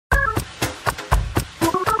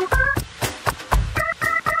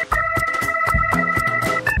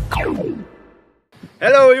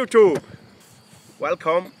Hello YouTube!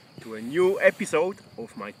 Welcome to a new episode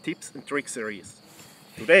of my tips and tricks series.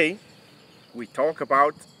 Today we talk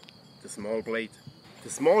about the small blade. The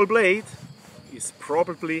small blade is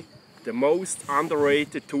probably the most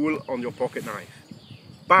underrated tool on your pocket knife.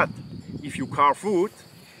 But if you carve wood,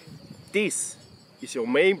 this is your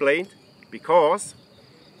main blade because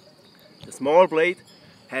the small blade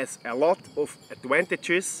has a lot of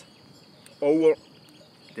advantages over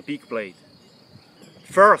the big blade.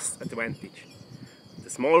 First advantage: the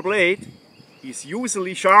small blade is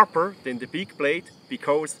usually sharper than the big blade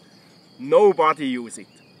because nobody uses it.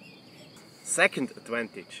 Second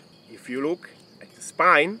advantage: if you look at the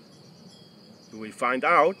spine, you will find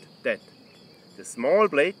out that the small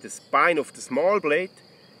blade, the spine of the small blade,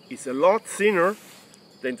 is a lot thinner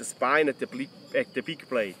than the spine at the big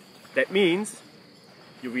blade. That means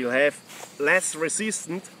you will have less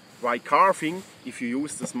resistance while carving if you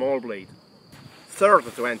use the small blade. Third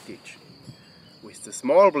advantage: with the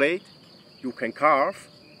small blade you can carve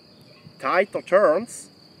tighter turns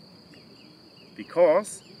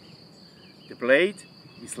because the blade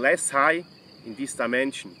is less high in this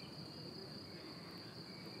dimension.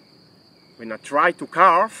 When I try to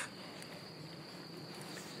carve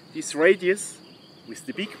this radius with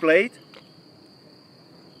the big blade,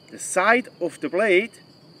 the side of the blade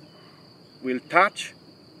will touch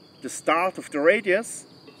the start of the radius,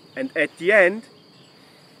 and at the end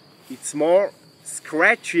it's more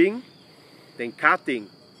scratching than cutting.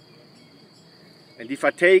 And if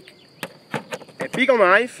I take a bigger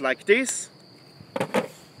knife like this,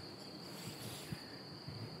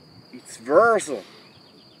 it's worse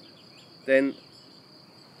than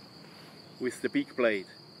with the big blade.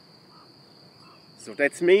 So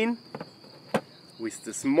that means with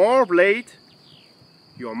the small blade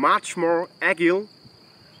you're much more agile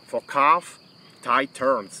for carve tight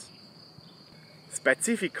turns.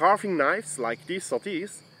 Specific carving knives like this or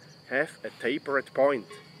this have a tapered point.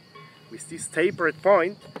 With this tapered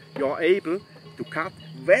point you are able to cut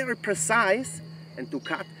very precise and to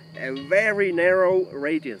cut a very narrow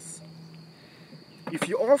radius. If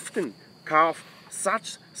you often carve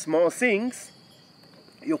such small things,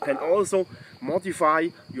 you can also modify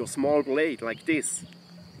your small blade like this.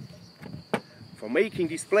 For making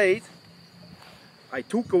this blade, I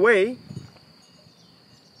took away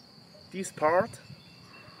this part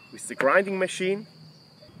with the grinding machine,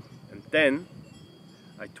 and then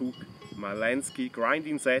I took my Lansky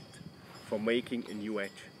grinding set for making a new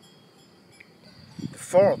edge. The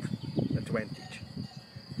fourth advantage: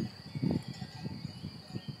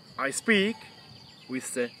 I speak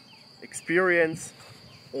with the experience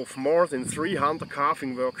of more than 300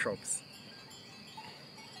 carving workshops.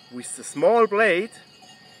 With the small blade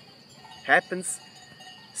happens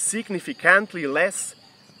significantly less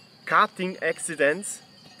cutting accidents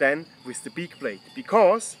than with the big blade,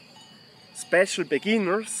 because special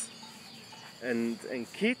beginners and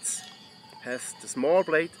kids have the small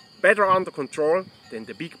blade better under control than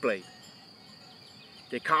the big blade.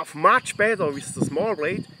 They carve much better with the small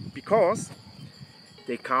blade because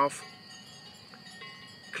they carve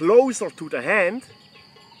closer to the hand.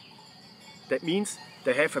 That means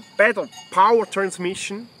they have a better power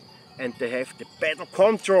transmission and they have the better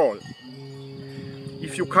control.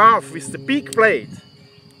 If you carve with the big blade,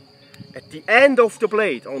 at the end of the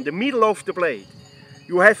blade, on the middle of the blade,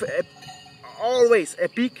 you have always a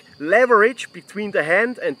big leverage between the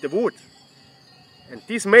hand and the wood. And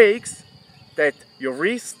this makes that your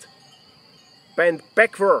wrist bend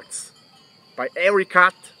backwards by every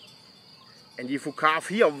cut. And if you carve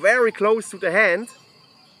here very close to the hand,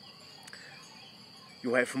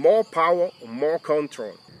 you have more power and more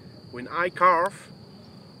control. When I carve,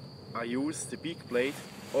 I use the big blade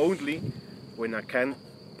only when I can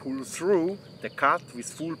pull through the cut with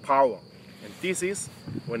full power. And this is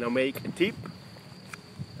when I make a tip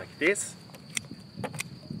like this,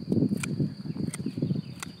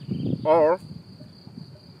 or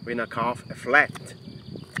when I carve a flat.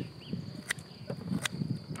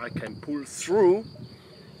 I can pull through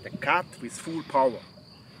the cut with full power.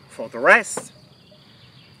 For the rest,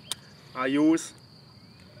 I use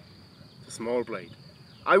the small blade.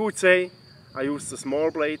 I would say I use the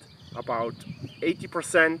small blade about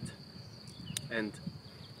 80% and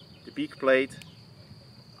the big blade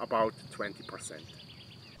about 20%.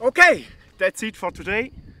 Okay, that's it for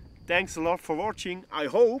today. Thanks a lot for watching. I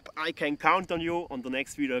hope I can count on you on the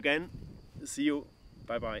next video again. See you.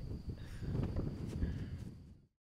 Bye bye.